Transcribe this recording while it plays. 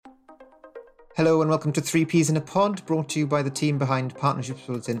Hello and welcome to 3Ps in a Pod, brought to you by the team behind Partnerships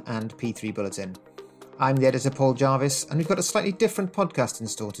Bulletin and P3 Bulletin. I'm the editor Paul Jarvis, and we've got a slightly different podcast in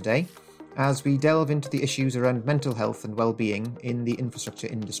store today as we delve into the issues around mental health and well-being in the infrastructure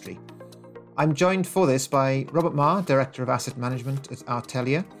industry. I'm joined for this by Robert Marr, Director of Asset Management at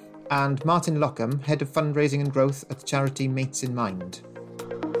Artelia, and Martin Lockham, Head of Fundraising and Growth at the charity Mates in Mind.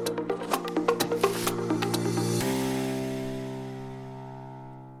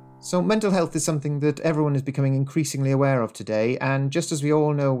 So mental health is something that everyone is becoming increasingly aware of today, and just as we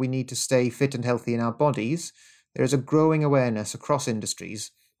all know we need to stay fit and healthy in our bodies, there is a growing awareness across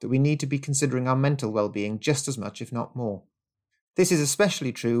industries that we need to be considering our mental well-being just as much, if not more. This is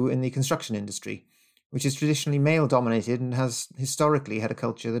especially true in the construction industry, which is traditionally male-dominated and has historically had a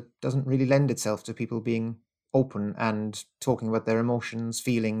culture that doesn't really lend itself to people being open and talking about their emotions,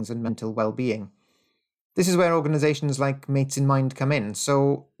 feelings, and mental well-being. This is where organisations like Mates in Mind come in.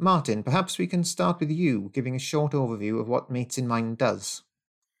 So, Martin, perhaps we can start with you, giving a short overview of what Mates in Mind does.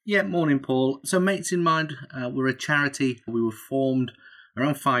 Yeah, morning, Paul. So Mates in Mind, we're a charity. We were formed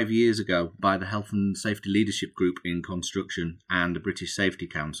around 5 years ago by the Health and Safety Leadership Group in Construction and the British Safety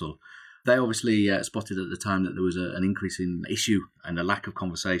Council. They obviously spotted at the time that there was an increase in issue and a lack of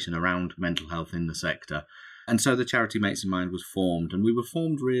conversation around mental health in the sector. And so the charity Mates in Mind was formed, and we were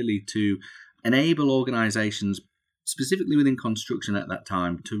formed really to enable organisations, specifically within construction at that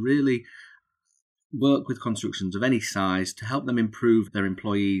time, to really work with constructions of any size to help them improve their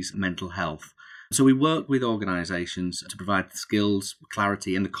employees' mental health. So we work with organisations to provide the skills,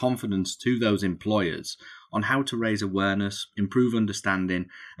 clarity and the confidence to those employers on how to raise awareness, improve understanding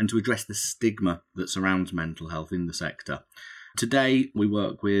and to address the stigma that surrounds mental health in the sector. Today, we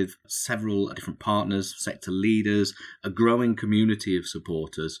work with several different partners, sector leaders, a growing community of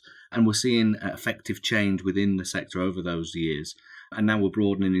supporters, and we're seeing effective change within the sector over those years. And now we're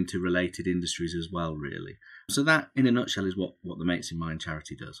broadening into related industries as well, really. So that, in a nutshell, is what the Mates in Mind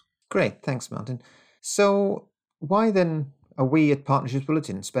charity does. Great, thanks, Martin. So why then are we at Partnerships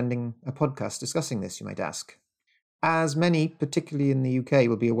Bulletin spending a podcast discussing this, you might ask? As many, particularly in the UK,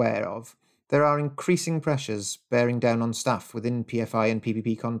 will be aware of, there are increasing pressures bearing down on staff within PFI and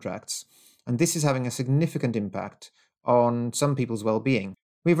PPP contracts, and this is having a significant impact on some people's well-being.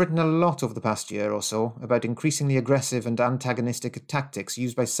 We've written a lot over the past year or so about increasingly aggressive and antagonistic tactics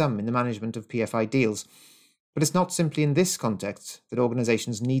used by some in the management of PFI deals, but it's not simply in this context that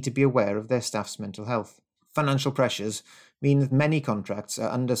organisations need to be aware of their staff's mental health. Financial pressures mean that many contracts are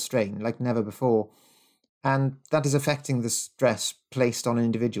under strain like never before, and that is affecting the stress placed on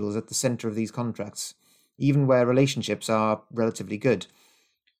individuals at the centre of these contracts, even where relationships are relatively good.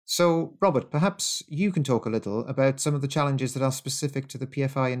 So, Robert, perhaps you can talk a little about some of the challenges that are specific to the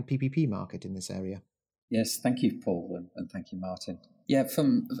PFI and PPP market in this area. Yes, thank you, Paul, and thank you, Martin. Yeah,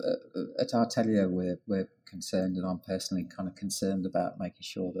 at Artelia, we're concerned, and I'm personally kind of concerned about making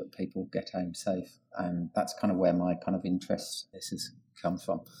sure that people get home safe, and that's kind of where my kind of interest in this has come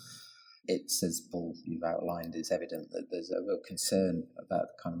from. It's, as Paul, you've outlined, it's evident that there's a real concern about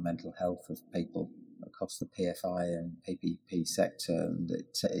the kind of mental health of people across the PFI and PPP sector, and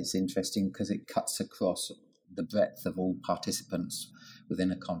it's interesting because it cuts across the breadth of all participants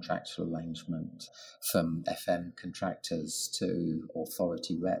within a contractual arrangement, from FM contractors to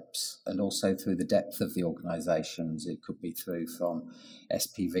authority reps, and also through the depth of the organisations. It could be through from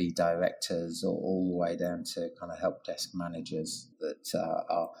SPV directors or all the way down to kind of help desk managers that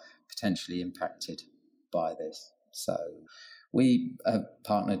are potentially impacted by this. So we have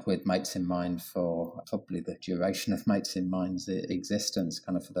partnered with Mates in Mind for probably the duration of Mates in Mind's existence,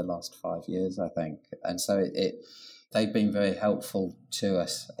 kind of for the last 5 years, I think. And so they've been very helpful to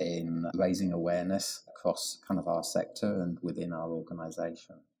us in raising awareness across kind of our sector and within our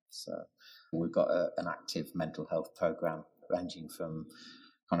organisation. So we've got an active mental health programme ranging from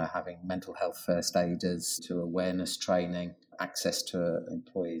kind of having mental health first aiders to awareness training, access to an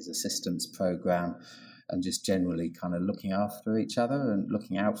employees assistance program, and just generally kind of looking after each other and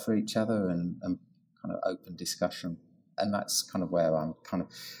looking out for each other and kind of open discussion. And that's kind of where I'm kind of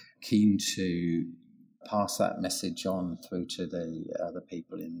keen to pass that message on through to the other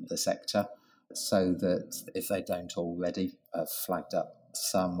people in the sector, so that if they don't already have flagged up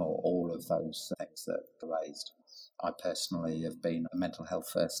some or all of those things that are raised. I personally have been a mental health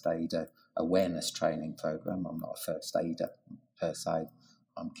first aider awareness training program. I'm not a first aider per se.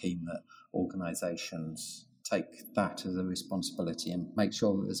 I'm keen that organisations take that as a responsibility and make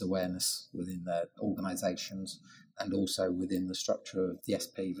sure that there's awareness within their organisations and also within the structure of the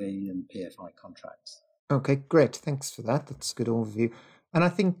SPV and PFI contracts. Okay, great. Thanks for that. That's a good overview. And I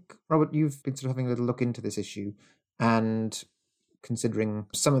think, Robert, you've been sort of having a little look into this issue, and considering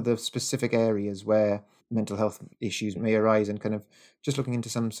some of the specific areas where mental health issues may arise and kind of just looking into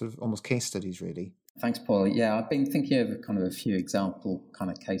some sort of almost case studies, really. Thanks, Paul. Yeah, I've been thinking of kind of a few example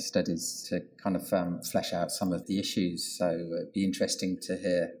kind of case studies to kind of flesh out some of the issues. So it'd be interesting to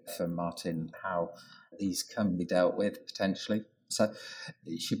hear from Martin how these can be dealt with potentially. So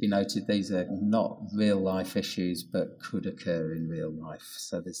it should be noted these are not real life issues, but could occur in real life.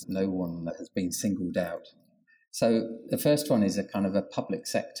 So there's no one that has been singled out. So the first one is a kind of a public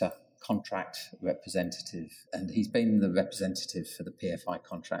sector contract representative, and he's been the representative for the PFI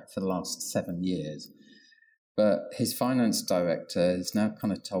contract for the last 7 years. But his finance director has now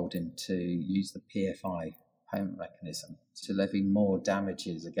kind of told him to use the PFI payment mechanism to levy more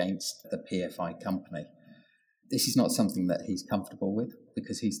damages against the PFI company. This is not something that he's comfortable with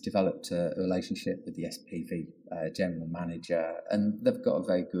because he's developed a relationship with the SPV general manager, and they've got a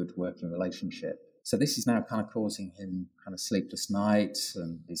very good working relationship. So this is now kind of causing him kind of sleepless nights,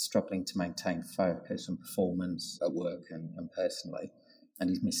 and he's struggling to maintain focus and performance at work and personally. And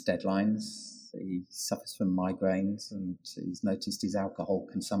he's missed deadlines. He suffers from migraines, and he's noticed his alcohol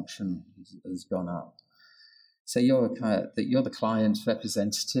consumption has gone up. So you're the client's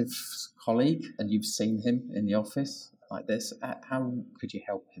representative colleague, and you've seen him in the office like this. How could you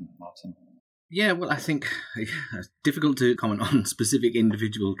help him, Martin? Yeah, well, I think it's difficult to comment on specific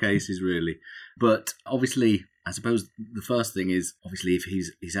individual cases, really. But obviously, I suppose the first thing is, obviously, if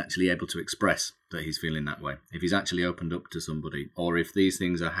he's actually able to express that he's feeling that way, if he's actually opened up to somebody, or if these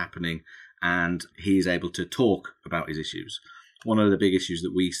things are happening and he's able to talk about his issues. One of the big issues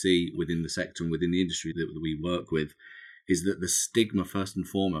that we see within the sector and within the industry that we work with is that the stigma, first and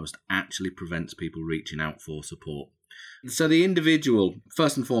foremost, actually prevents people reaching out for support. So the individual,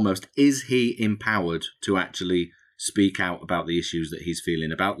 first and foremost, is he empowered to actually speak out about the issues that he's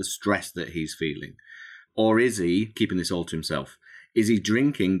feeling, about the stress that he's feeling? Or is he keeping this all to himself? Is he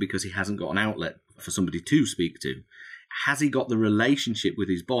drinking because he hasn't got an outlet for somebody to speak to? Has he got the relationship with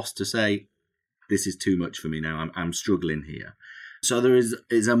his boss to say, this is too much for me now, I'm struggling here? So there is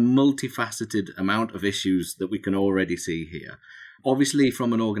a multifaceted amount of issues that we can already see here. Obviously,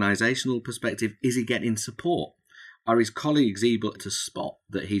 from an organisational perspective, is he getting support? Are his colleagues able to spot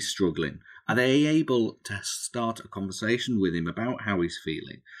that he's struggling? Are they able to start a conversation with him about how he's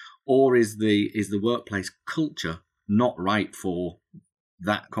feeling? Or is the workplace culture not right for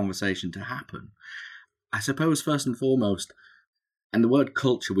that conversation to happen? I suppose first and foremost, and the word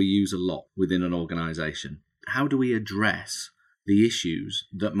culture we use a lot within an organisation, how do we address the issues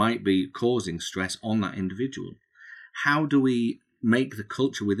that might be causing stress on that individual? How do we make the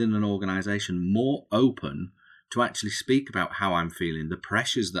culture within an organisation more open to actually speak about how I'm feeling, the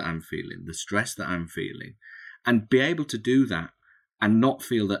pressures that I'm feeling, the stress that I'm feeling, and be able to do that and not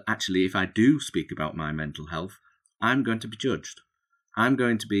feel that actually if I do speak about my mental health, I'm going to be judged. I'm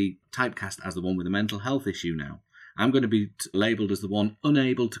going to be typecast as the one with a mental health issue now. I'm going to be labelled as the one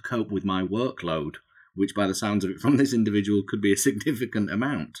unable to cope with my workload, which by the sounds of it from this individual could be a significant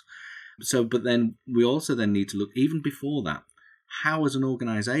amount. So, but then we also then need to look, even before that, how as an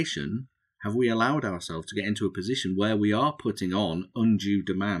organisation have we allowed ourselves to get into a position where we are putting on undue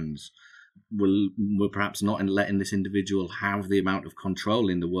demands? We're perhaps not letting this individual have the amount of control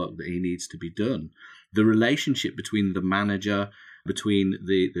in the work that he needs to be done. The relationship between the manager, between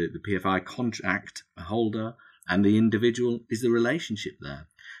the PFI contract holder and the individual, is the relationship there?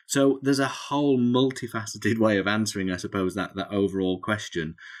 So there's a whole multifaceted way of answering, I suppose, that overall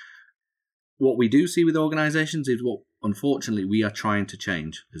question. What we do see with organisations is what, unfortunately, we are trying to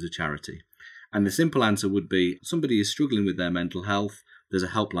change as a charity. And the simple answer would be, somebody is struggling with their mental health, there's a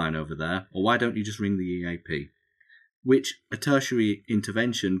helpline over there, or why don't you just ring the EAP? Which a tertiary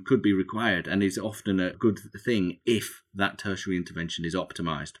intervention could be required and is often a good thing if that tertiary intervention is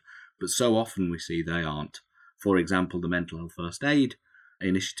optimised. But so often we see they aren't. For example, the mental health first aid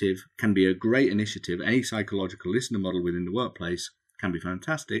initiative can be a great initiative. Any psychological listener model within the workplace can be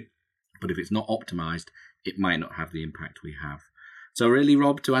fantastic, but if it's not optimised, it might not have the impact we have. So really,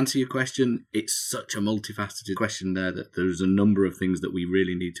 Rob, to answer your question, it's such a multifaceted question there that there's a number of things that we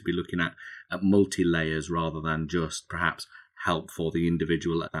really need to be looking at multi-layers rather than just perhaps help for the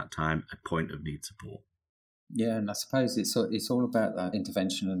individual at that time, a point of need support. Yeah, and I suppose it's all about that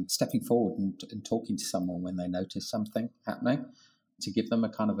intervention and stepping forward and talking to someone when they notice something happening, to give them a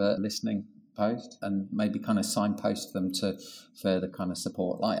kind of a listening post and maybe kind of signpost them to further kind of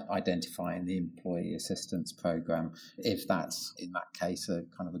support, like identifying the employee assistance program, if that's in that case a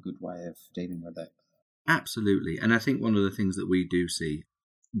kind of a good way of dealing with it. Absolutely. And I think one of the things that we do see,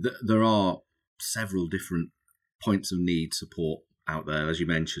 there are several different points of need support out there, as you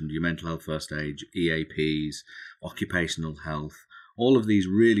mentioned, your mental health first aid, EAPs, occupational health, all of these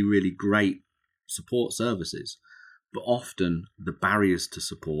really, really great support services. But often the barriers to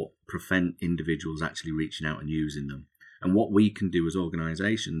support prevent individuals actually reaching out and using them. And what we can do as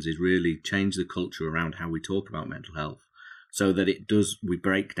organisations is really change the culture around how we talk about mental health so that we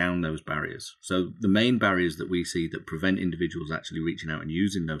break down those barriers. So the main barriers that we see that prevent individuals actually reaching out and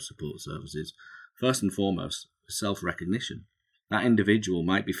using those support services, first and foremost, self-recognition. That individual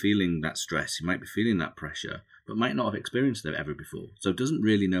might be feeling that stress, he might be feeling that pressure, but might not have experienced it ever before. So doesn't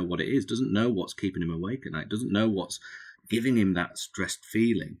really know what it is, doesn't know what's keeping him awake at night, doesn't know what's giving him that stressed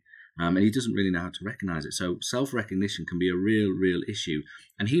feeling. And he doesn't really know how to recognise it. So self-recognition can be a real issue.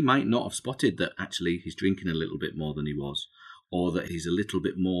 And he might not have spotted that actually he's drinking a little bit more than he was, or that he's a little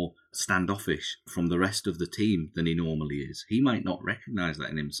bit more standoffish from the rest of the team than he normally is. He might not recognise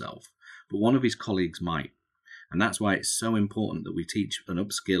that in himself, but one of his colleagues might. And that's why it's so important that we teach and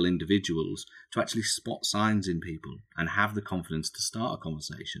upskill individuals to actually spot signs in people and have the confidence to start a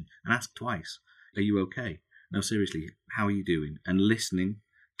conversation and ask twice, are you okay? No, seriously, how are you doing? And listening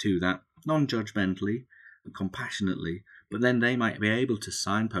to that non-judgmentally, compassionately, but then they might be able to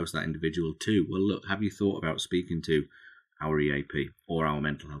signpost that individual to, well, look, have you thought about speaking to our EAP or our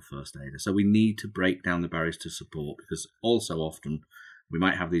mental health first aider? So we need to break down the barriers to support, because also often we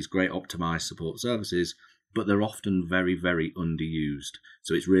might have these great optimized support services, but they're often very, very underused.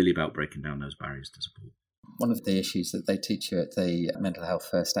 So it's really about breaking down those barriers to support. One of the issues that they teach you at the mental health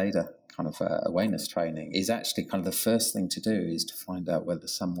first aider kind of awareness training is actually kind of the first thing to do is to find out whether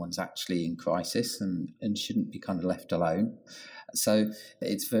someone's actually in crisis and shouldn't be kind of left alone. So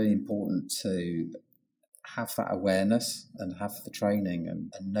it's very important to have that awareness and have the training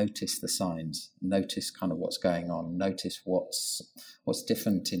and notice the signs, notice kind of what's going on, notice what's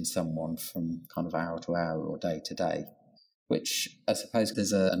different in someone from kind of hour to hour or day to day, which I suppose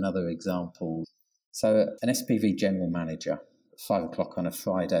there's another example. So an SPV general manager, 5 o'clock on a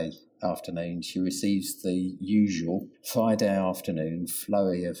Friday afternoon, she receives the usual Friday afternoon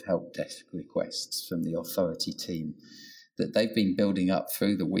flurry of help desk requests from the authority team that they've been building up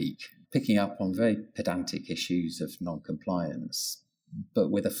through the week, picking up on very pedantic issues of non-compliance,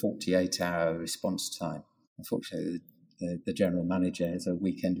 but with a 48-hour response time. Unfortunately, the general manager has a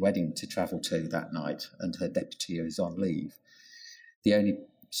weekend wedding to travel to that night, and her deputy is on leave. The only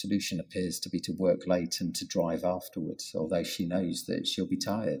solution appears to be to work late and to drive afterwards, although she knows that she'll be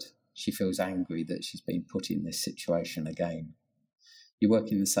tired. She feels angry that she's been put in this situation again. You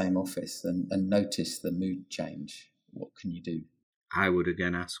work in the same office and notice the mood change. What can you do? I would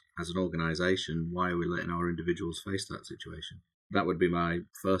again ask, as an organisation, why are we letting our individuals face that situation? That would be my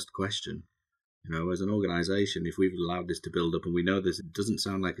first question. You know, as an organisation, if we've allowed this to build up and we know this, it doesn't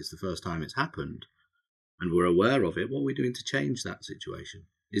sound like it's the first time it's happened, and we're aware of it, what are we doing to change that situation?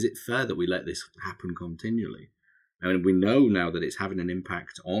 Is it fair that we let this happen continually? And we know now that it's having an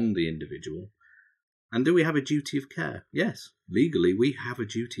impact on the individual. And do we have a duty of care? Yes, legally we have a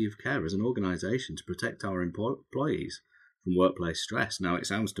duty of care as an organisation to protect our employees from workplace stress. Now, it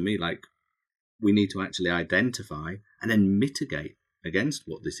sounds to me like we need to actually identify and then mitigate against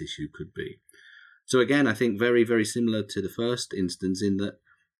what this issue could be. So again, I think very, very similar to the first instance in that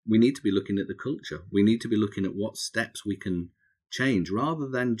we need to be looking at the culture. We need to be looking at what steps we can change rather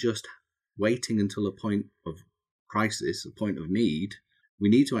than just waiting until a point of crisis, a point of need. We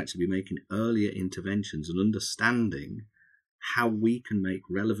need to actually be making earlier interventions and understanding how we can make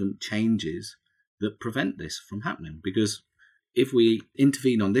relevant changes that prevent this from happening. Because if we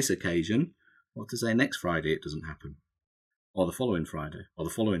intervene on this occasion, what to say next Friday it doesn't happen, or the following Friday, or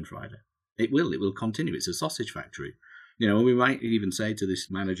the following Friday. It will continue. It's a sausage factory. You know, we might even say to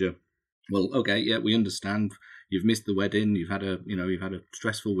this manager, well, okay, yeah, we understand you've missed the wedding, you've had a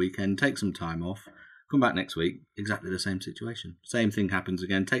stressful weekend, take some time off, come back next week, exactly the same situation. Same thing happens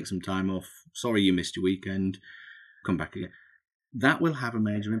again, take some time off, sorry you missed your weekend, come back again. That will have a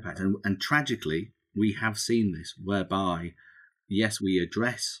major impact. And tragically, we have seen this, whereby, yes, we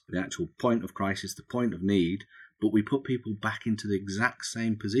address the actual point of crisis, the point of need, but we put people back into the exact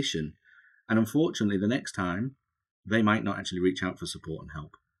same position. And unfortunately, the next time, they might not actually reach out for support and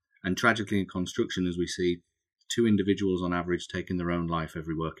help. And tragically, in construction, as we see, 2 individuals on average taking their own life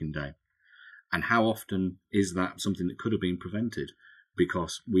every working day. And how often is that something that could have been prevented?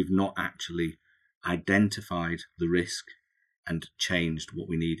 Because we've not actually identified the risk and changed what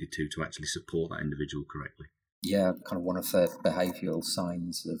we needed to actually support that individual correctly. Yeah, kind of one of the behavioural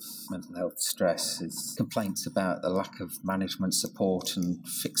signs of mental health stress is complaints about the lack of management support and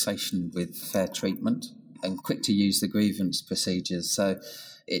fixation with fair treatment and quick to use the grievance procedures. So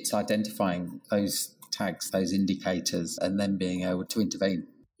it's identifying those tags, those indicators, and then being able to intervene.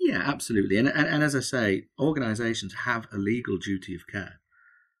 Yeah, absolutely. And as I say, organisations have a legal duty of care.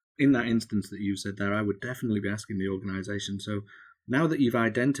 In that instance that you said there, I would definitely be asking the organisation, so now that you've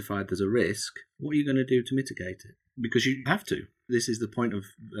identified there's a risk, what are you going to do to mitigate it? Because you have to. This is the point of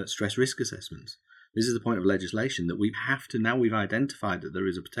stress risk assessments. This is the point of legislation, that we have to, now we've identified that there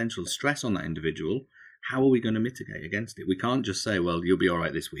is a potential stress on that individual, how are we going to mitigate against it? We can't just say, well, you'll be all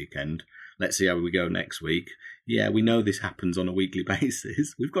right this weekend. Let's see how we go next week. Yeah, we know this happens on a weekly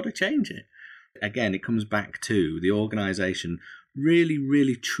basis. We've got to change it. Again, it comes back to the organisation really,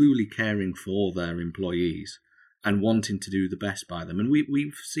 really, truly caring for their employees and wanting to do the best by them. And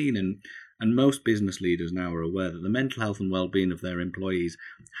we've seen, and most business leaders now are aware, that the mental health and well-being of their employees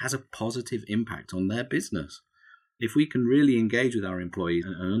has a positive impact on their business. If we can really engage with our employees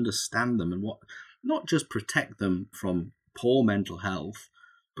and understand them and not just protect them from poor mental health,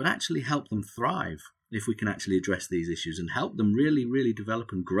 but actually help them thrive, if we can actually address these issues and help them really, really develop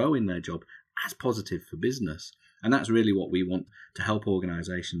and grow in their job, as positive for business. And that's really what we want to help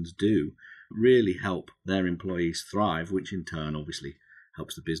organisations do, really help their employees thrive, which in turn obviously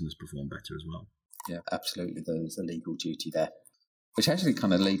helps the business perform better as well. Yeah, absolutely. There's a legal duty there, which actually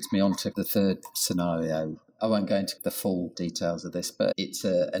kind of leads me on to the third scenario. I won't go into the full details of this, but it's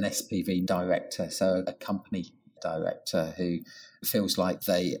an SPV director, so a company director who feels like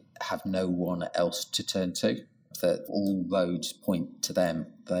they have no one else to turn to, that all roads point to them.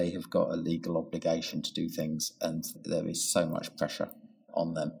 They have got a legal obligation to do things, and there is so much pressure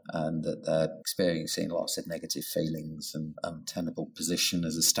on them, and that they're experiencing lots of negative feelings and untenable position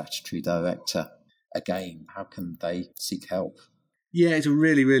as a statutory director. Again, how can they seek help? Yeah, it's a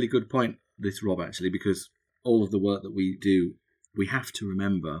really, really good point, this, Rob, actually, because all of the work that we do, we have to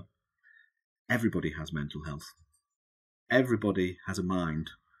remember everybody has mental health. Everybody has a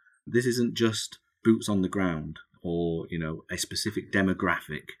mind. This isn't just boots on the ground or, a specific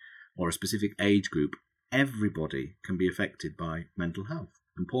demographic or a specific age group. Everybody can be affected by mental health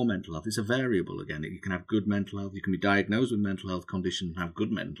and poor mental health. It's a variable again. You can have good mental health. You can be diagnosed with mental health condition and have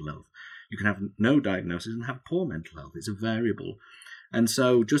good mental health. You can have no diagnosis and have poor mental health. It's a variable. And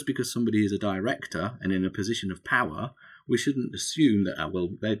so just because somebody is a director and in a position of power, we shouldn't assume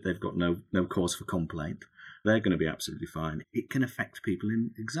that, they've got no cause for complaint. They're going to be absolutely fine. It can affect people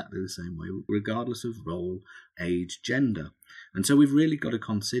in exactly the same way, regardless of role, age, gender. And so we've really got to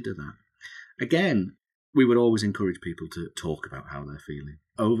consider that. Again, we would always encourage people to talk about how they're feeling,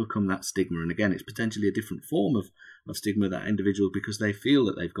 overcome that stigma. And again, it's potentially a different form of stigma, that individual, because they feel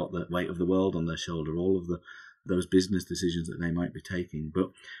that they've got the weight of the world on their shoulder, all of those business decisions that they might be taking. But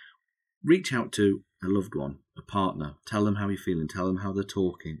reach out to a loved one, a partner, tell them how you're feeling, tell them how they're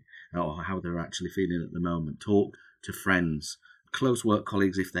talking, or how they're actually feeling at the moment. Talk to friends, close work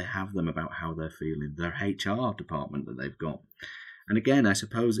colleagues if they have them, about how they're feeling, their HR department that they've got. And again, I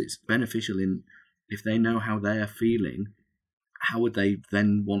suppose it's beneficial if they know how they're feeling, how would they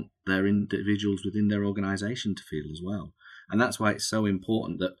then want their individuals within their organisation to feel as well? And that's why it's so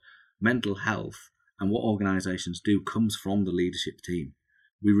important that mental health and what organisations do comes from the leadership team.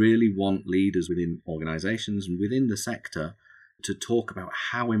 We really want leaders within organisations and within the sector to talk about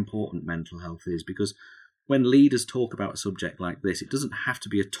how important mental health is, because when leaders talk about a subject like this, it doesn't have to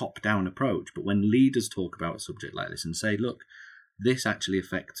be a top-down approach, but when leaders talk about a subject like this and say, look, this actually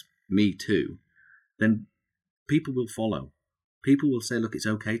affects me too, then people will follow. People will say, look, it's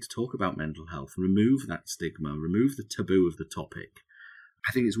okay to talk about mental health, remove that stigma, remove the taboo of the topic.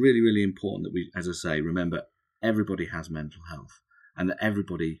 I think it's really, really important that we, as I say, remember everybody has mental health and that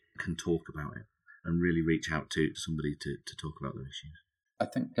everybody can talk about it and really reach out to somebody to talk about their issues. I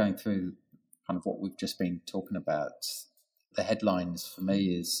think going through kind of what we've just been talking about, the headlines for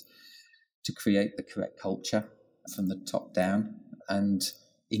me is to create the correct culture from the top down and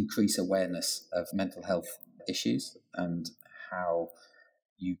increase awareness of mental health issues and how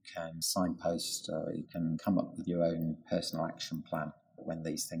you can signpost or you can come up with your own personal action plan when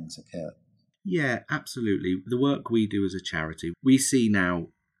these things occur. Yeah, absolutely. The work we do as a charity, we see now,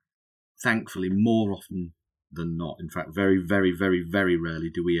 thankfully, more often than not. In fact, very, very, very, very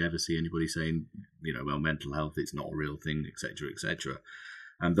rarely do we ever see anybody saying, well, mental health, it's not a real thing, etc., etc.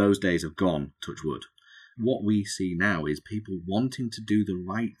 And those days have gone, touch wood. What we see now is people wanting to do the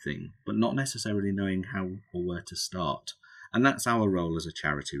right thing, but not necessarily knowing how or where to start. And that's our role as a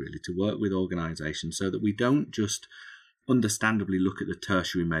charity, really, to work with organisations so that we don't just understandably look at the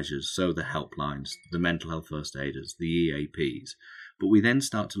tertiary measures, so the helplines, the mental health first aiders, the EAPs, but we then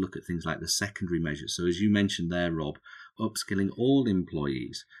start to look at things like the secondary measures. So as you mentioned there, Rob, upskilling all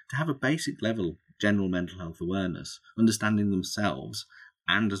employees to have a basic level general mental health awareness, understanding themselves,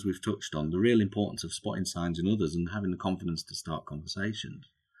 and as we've touched on, the real importance of spotting signs in others and having the confidence to start conversations.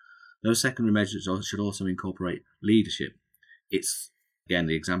 Those secondary measures should also incorporate leadership. It's, again,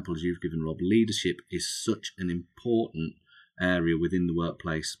 the examples you've given, Rob. Leadership is such an important area within the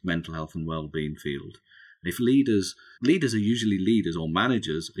workplace mental health and well-being field. If leaders are usually leaders, or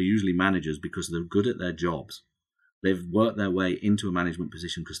managers are usually managers because they're good at their jobs. They've worked their way into a management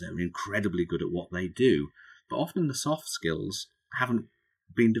position because they're incredibly good at what they do. But often the soft skills haven't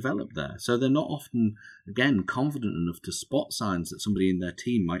been developed there. So they're not often, again, confident enough to spot signs that somebody in their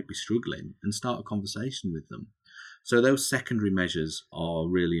team might be struggling and start a conversation with them. So those secondary measures are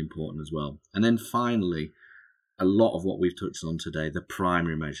really important as well. And then finally, a lot of what we've touched on today, the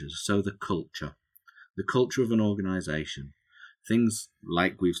primary measures. So the culture of an organisation, things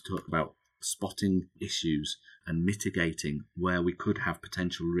like we've talked about spotting issues and mitigating where we could have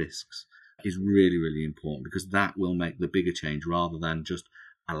potential risks is really, really important, because that will make the bigger change rather than just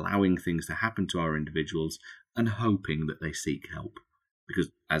allowing things to happen to our individuals and hoping that they seek help. Because,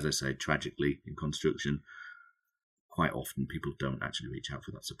 as I say, tragically in construction, quite often people don't actually reach out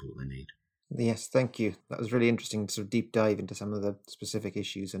for that support they need. Yes, thank you. That was really interesting to sort of deep dive into some of the specific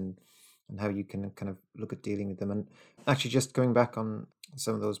issues and how you can kind of look at dealing with them. And actually, just going back on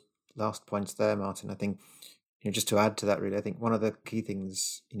some of those last points there, Martin, I think, just to add to that, really, I think one of the key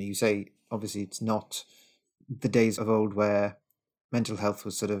things, you say, obviously it's not the days of old where mental health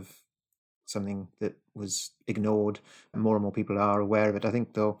was sort of something that was ignored, and more people are aware of it. I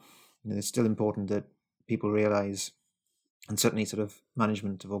think, though, it's still important that people realise, and certainly sort of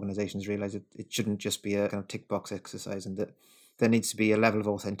management of organisations realise that it shouldn't just be a kind of tick box exercise, and that there needs to be a level of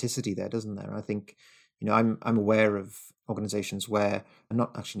authenticity there, doesn't there? And I think, I'm aware of organisations where, and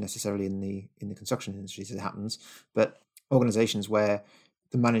not actually necessarily in the construction industry as it happens, but organisations where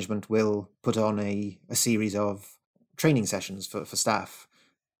the management will put on a series of training sessions for staff,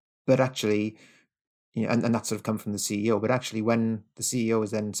 but actually, and that sort of come from the CEO, but actually when the CEO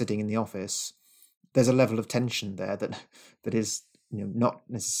is then sitting in the office, there's a level of tension there that is not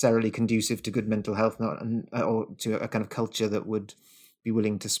necessarily conducive to good mental health, or to a kind of culture that would be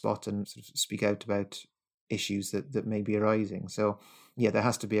willing to spot and sort of speak out about issues that may be arising. So there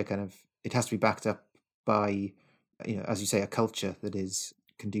has to be it has to be backed up by, as you say, a culture that is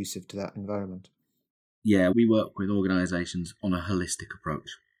conducive to that environment. Yeah, we work with organisations on a holistic approach.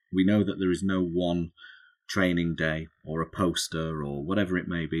 We know that there is no one training day or a poster or whatever it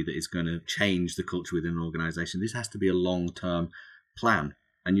may be that is going to change the culture within an organisation. This has to be a long-term plan,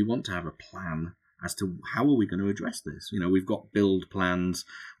 and you want to have a plan as to how are we going to address this. We've got build plans,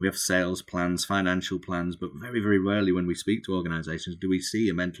 we have sales plans, financial plans, but very, very rarely when we speak to organisations do we see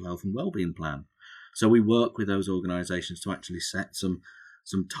a mental health and wellbeing plan. So we work with those organisations to actually set some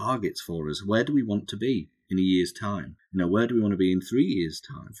targets for us. Where do we want to be in a year's time? Where do we want to be in 3 years'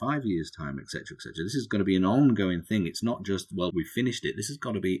 time, 5 years' time, etc., etc.? This is going to be an ongoing thing. It's not just, well, we finished it. This has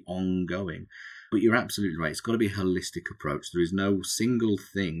got to be ongoing. But you're absolutely right. It's got to be a holistic approach. There is no single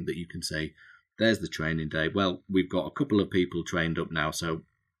thing that you can say, there's the training day. Well, we've got a couple of people trained up now, so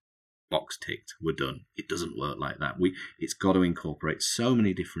box ticked, we're done. It doesn't work like that. It's got to incorporate so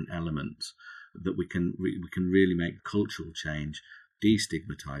many different elements that we can really make cultural change,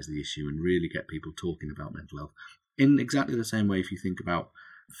 destigmatize the issue, and really get people talking about mental health in exactly the same way. If you think about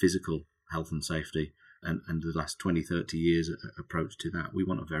physical health and safety and the last 20, 30 years approach to that, we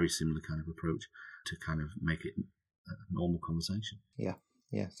want a very similar kind of approach to kind of make it a normal conversation.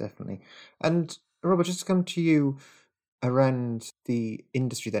 Yeah, definitely. And Robert, just to come to you around the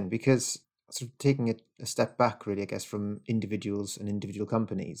industry then, because sort of taking a step back, really, I guess, from individuals and individual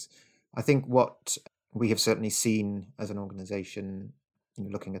companies, I think what we have certainly seen as an organisation,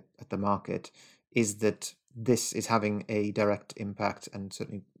 looking at the market, is that this is having a direct impact, and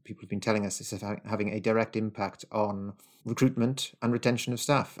certainly people have been telling us this is having a direct impact on recruitment and retention of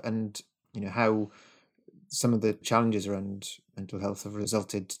staff, and how some of the challenges around mental health have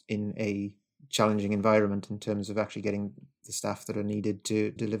resulted in a challenging environment in terms of actually getting the staff that are needed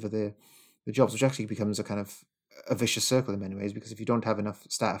to deliver the jobs, which actually becomes a kind of a vicious circle in many ways, because if you don't have enough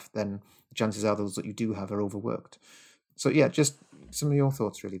staff, then the chances are those that you do have are overworked. So just some of your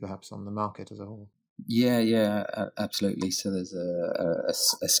thoughts really perhaps on the market as a whole. Yeah, absolutely. So there's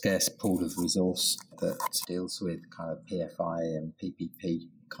a scarce pool of resource that deals with kind of PFI and PPP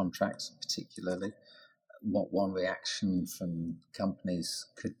contracts particularly. What one reaction from companies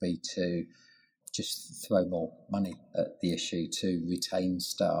could be to just throw more money at the issue to retain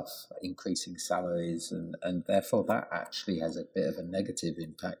staff, increasing salaries, and therefore that actually has a bit of a negative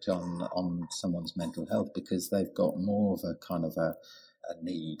impact on someone's mental health, because they've got more of a kind of a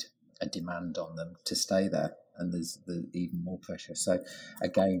need, a demand on them to stay there, and there's even more pressure. So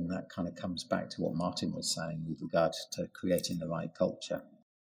again, that kind of comes back to what Martin was saying with regard to creating the right culture.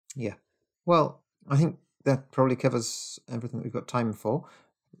 Yeah. Well, I think that probably covers everything that we've got time for.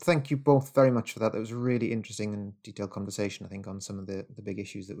 Thank you both very much for that. That was a really interesting and detailed conversation, I think, on some of the big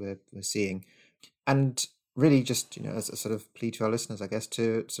issues that we're seeing. And really just, as a sort of plea to our listeners, I guess,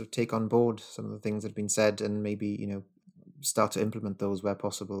 to sort of take on board some of the things that have been said and maybe, start to implement those where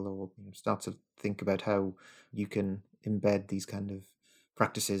possible, or start to think about how you can embed these kind of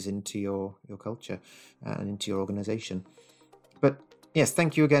practices into your culture and into your organization. But yes,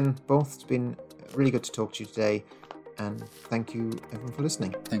 thank you again both. It's been really good to talk to you today, and thank you everyone for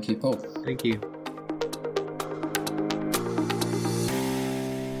listening. Thank you, Paul. Thank you.